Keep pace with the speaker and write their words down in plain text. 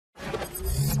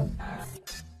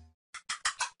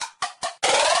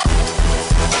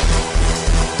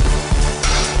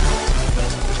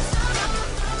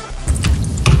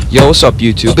Yo, what's up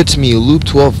YouTube? It's me,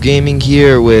 Loop12 Gaming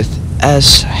here with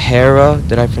Herrera.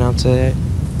 Did I pronounce that right?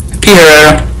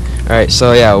 Herrera. Alright,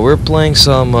 so yeah, we're playing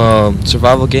some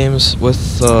survival games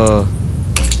with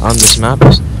on this map.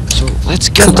 So let's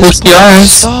get this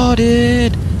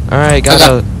started. Alright,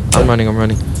 I'm running.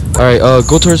 Alright,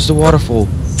 go towards the waterfall.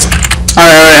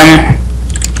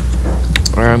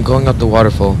 Alright, I'm going up the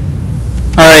waterfall.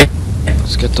 Alright.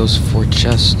 Let's get those 4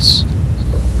 chests.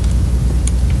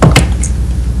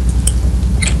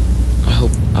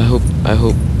 I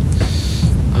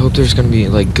hope there's gonna be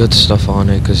like good stuff on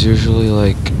it, cause usually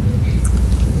like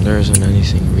there isn't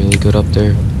anything really good up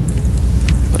there.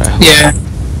 But I hope. Yeah.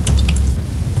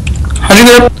 How do you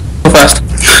get up so fast?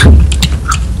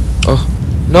 Oh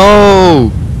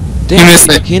no! Damn, you missed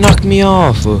it. He knocked me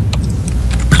off. Alright,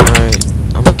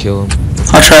 I'm gonna kill him.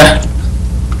 I'll try.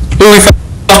 Ooh, we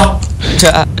fell.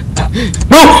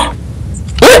 No!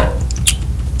 What?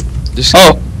 Just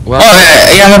oh. Well, oh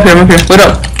yeah, I'm up here. What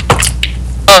up?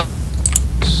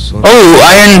 Oh,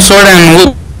 iron sword and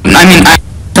wood. Iron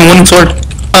and wooden sword.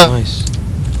 Nice.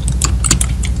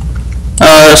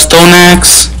 Stone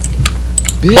axe.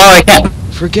 Bitch, wow, I can't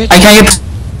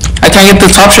get the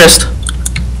top chest.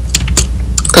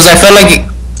 Cause I felt like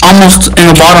almost in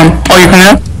the bottom. Oh, you're coming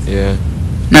up? Yeah.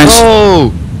 Nice.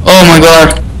 Oh! Oh my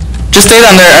god. Just stay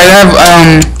down there. I have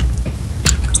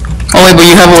oh wait, but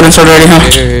you have a wooden sword already, huh?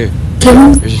 Here.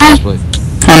 Here's your chest plate.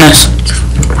 Oh, nice.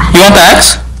 You want the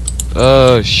axe?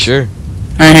 Sure.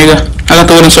 Alright, here you go. I got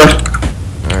the wooden sword.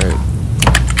 Alright.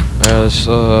 Let's,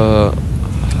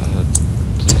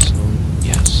 place on.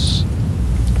 Yes.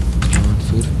 Come on,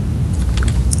 food.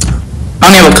 I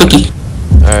only have a cookie.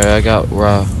 Alright, I got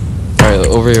raw. Alright,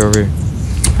 over here.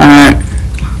 Alright.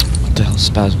 What the hell,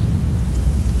 spasm?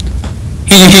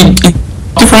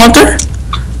 You from up there?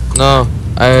 No,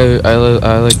 I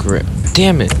like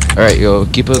damn it. Alright, yo,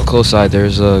 keep a close eye.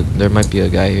 There might be a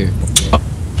guy here.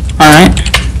 Alright.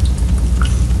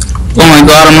 Oh my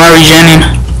god, I'm not regenning.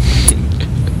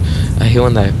 I hate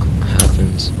when that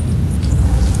happens.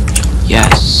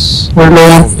 Yes. We're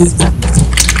low.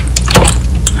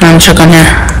 Let me check on here.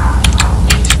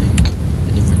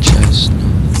 Any more chests?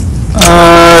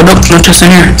 No. Nope, no chest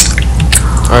in here.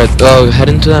 Alright, head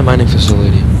into that mining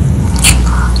facility.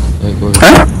 Like, where?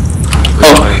 Huh?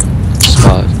 Oh.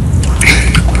 Spot.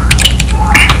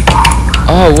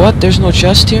 Oh, what? There's no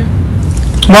chest here?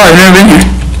 Wow, I've never been here.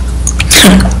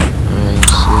 Alright,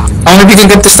 see. I wonder if you can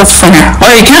get this stuff from here.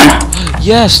 Oh, you can!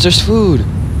 Yes, there's food!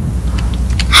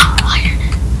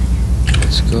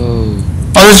 Let's go.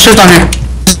 Oh, there's shit on here.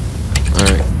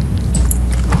 Alright.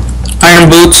 Iron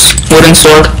boots, wooden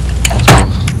sword.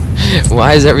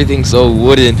 Why is everything so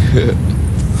wooden?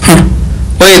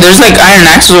 Wait, there's like iron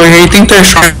axes over here. You think they're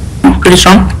strong? Pretty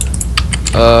strong?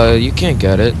 You can't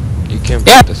get it. You can't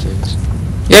yeah. break the things.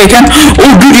 Yeah, you can.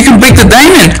 Oh, dude, you can break the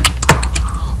diamond.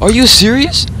 Are you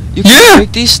serious? You can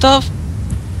break these stuff?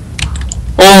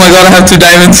 Oh my god, I have 2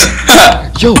 diamonds.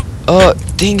 Yo,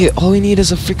 dang it. All we need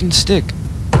is a freaking stick.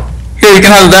 Here, you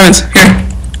can have the diamonds. Here.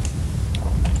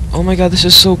 Oh my god, this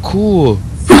is so cool.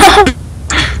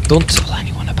 Don't tell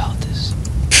anyone about this.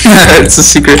 It's a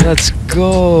secret. Let's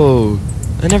go.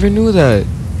 I never knew that.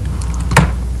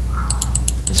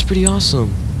 That's pretty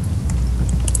awesome.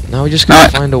 Now we just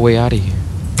gotta find a way out of here.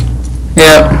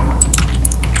 Yeah.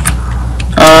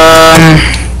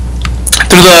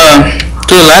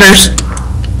 Through the ladders.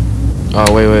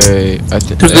 Oh wait. I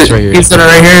think that's right here. Is that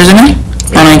right here, isn't it?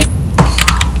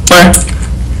 Where?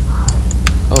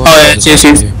 Oh yeah,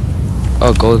 yes.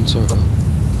 Oh, golden sword.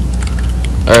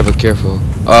 Alright, but careful.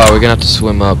 Oh, we're gonna have to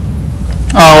swim up.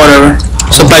 Oh, whatever.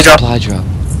 Supply drop.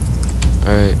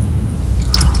 Alright.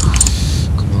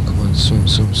 Come on. Swim.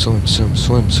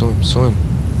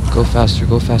 Go faster.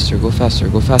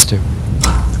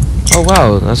 Oh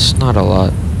wow, that's not a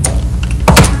lot.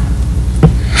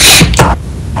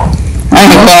 Oh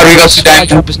my god, we got supply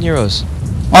drop is near us.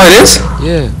 Oh, it is?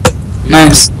 Yeah.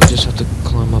 Nice. We just have to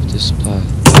climb up this supply.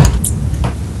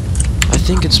 I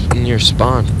think it's near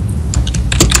spawn.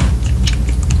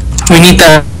 We need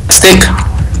that stick.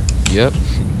 Yep.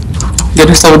 Get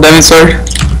yourself a diamond sword.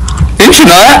 Didn't you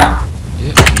know that?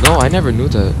 Yeah. No, I never knew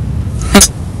that.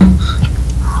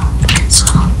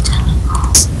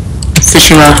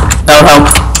 Fishing rod. That'll help.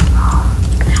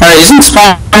 Alright, isn't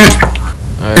spawn?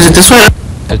 Is it this way?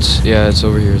 It's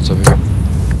over here.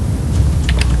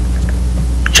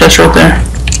 Chest right there.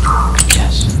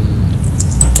 Yes.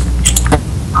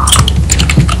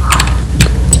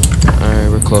 Alright,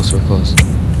 we're close. Alright,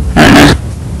 nice.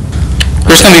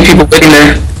 There's gonna be people waiting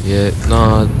there. Yeah,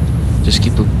 no, just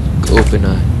keep an open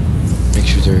eye. Make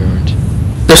sure there aren't.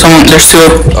 There's two.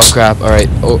 Oh crap! All right.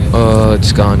 Oh,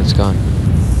 it's gone. It's gone.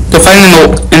 They're fighting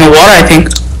in the water, I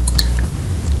think.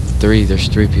 There's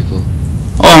 3 people.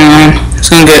 Oh man, it's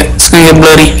gonna get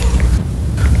bloody.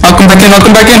 I'll come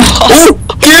back in. Oh,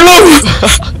 get him up!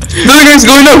 The other guy's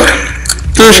going up.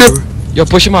 To the ship. Yo,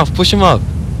 push him off. Push him off.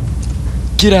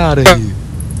 Get out of here.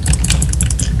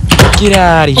 Get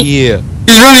out of here.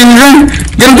 He's running.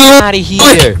 Get him out of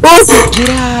here. Oh. Get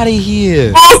out of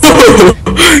here. Oh.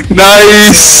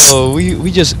 Nice. Oh,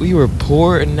 we were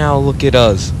poor and now look at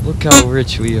us. Look how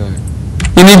rich we are.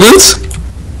 You need boots?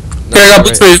 No, Here, I got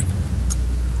boots for you.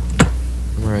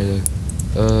 I'm right there.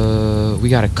 We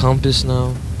got a compass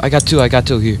now. I got two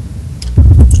here.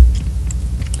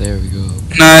 There we go.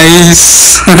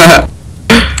 Nice.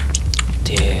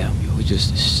 Damn, yo, we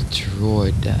just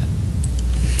destroyed that.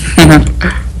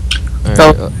 Alright,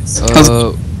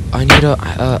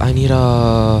 I need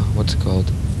a, what's it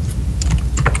called?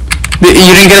 You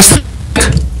didn't get a stick?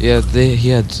 Yeah, he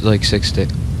had like 6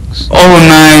 sticks. Oh,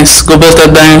 nice. Go build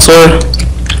that dinosaur.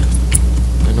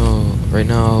 I know. Right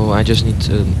now, I just need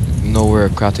to know where a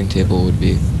crafting table would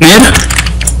be. Mid?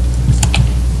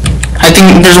 I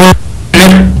think there's one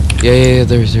mid. Yeah,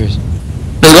 there's. Let's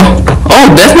go.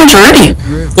 Oh, deathmatch already.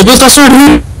 Go build that sword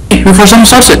before someone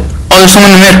starts it. Oh, there's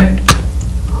someone in the mid.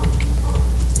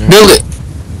 Build it.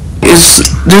 There's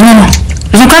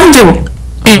no crafting table.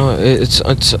 No, it's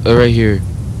right here.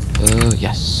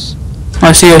 Yes.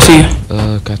 I see.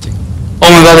 Crafting. Oh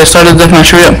my god, they started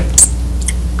deathmatch. Hurry up.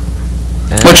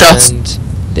 Watch out.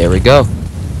 There we go.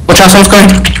 Watch out, someone's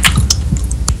coming.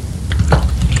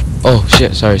 Oh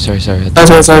shit, sorry. Sorry.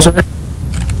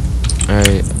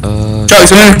 Alright,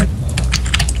 Charlie's in.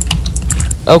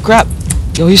 oh crap!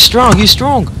 Yo, he's strong.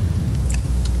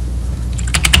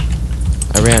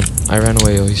 I ran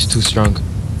away, yo, he's too strong.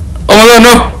 Oh my god,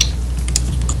 no!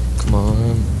 Come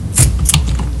on.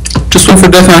 Just went for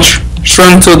deathmatch. Just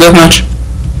run into a deathmatch.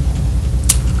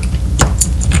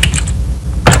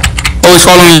 Oh, he's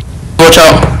following you. Watch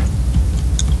out.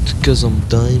 It's cause I'm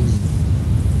diamond.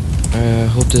 I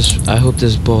hope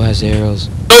this bow has arrows.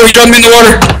 Oh, he dropped me in the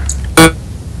water.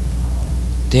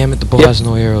 Damn it, the bow has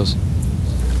no arrows.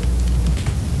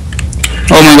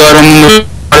 Oh my god, I'm in the water.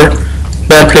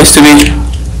 Bad place to be.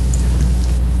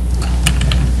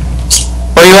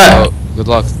 Where you at? Oh, good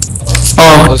luck.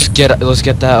 Oh. Let's get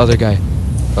that other guy.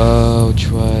 Which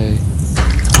way?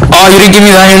 Oh, you didn't give me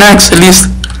the iron axe, at least.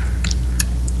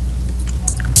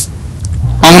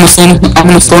 I'm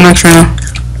gonna stone axe right now.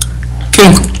 Kill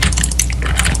him.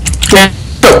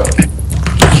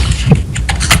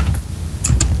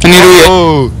 I need to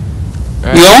Oh!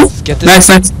 Alright, you go? let's get this.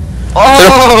 Nice.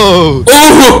 Oh!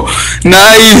 Oh!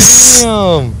 Nice!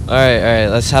 Damn! Alright,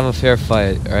 let's have a fair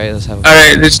fight. Alright, let's have a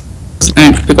Alright, let's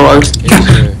pick a logs.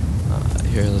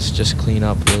 Here, let's just clean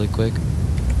up really quick.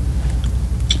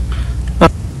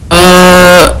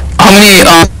 How many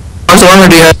hours of armor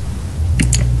do you have?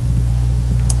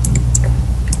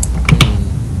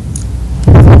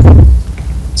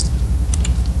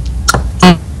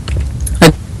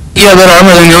 You have better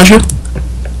armor than me, don't you?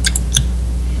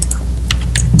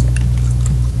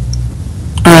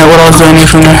 Alright, what else do I need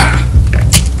from there?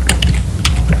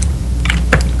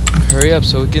 Hurry up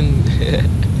so we can...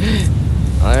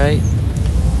 Alright.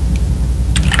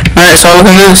 Alright, so I'll look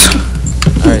into this.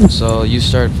 Alright, so you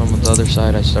start from the other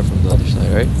side, I start from the other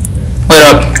side, right? Wait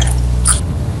up.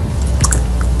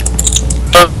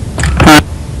 Alright,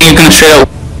 you can straight up.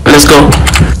 Let's go.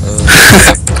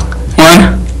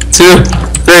 1, 2,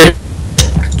 3.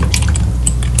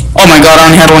 Oh my god, I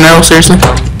only had 1 arrow, seriously?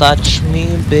 Come touch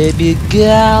me, baby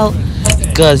girl,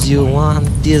 cause you want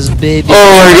this baby. Oh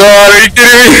my god, are you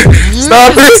kidding me?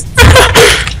 Stop it!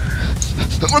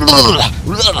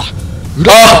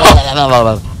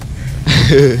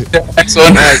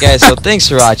 Excellent. Alright guys, so thanks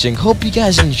for watching. Hope you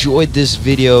guys enjoyed this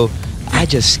video. I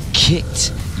just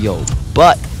kicked your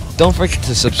butt. Don't forget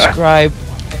to subscribe,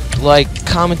 like,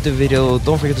 comment the video.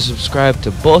 Don't forget to subscribe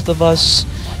to both of us.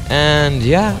 And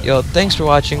yeah, yo, thanks for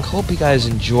watching. Hope you guys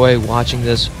enjoy watching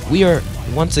this. We are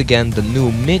once again the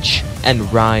new Mitch and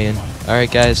Ryan.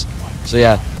 Alright guys, so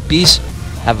yeah, peace,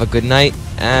 have a good night,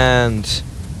 and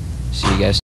see you guys.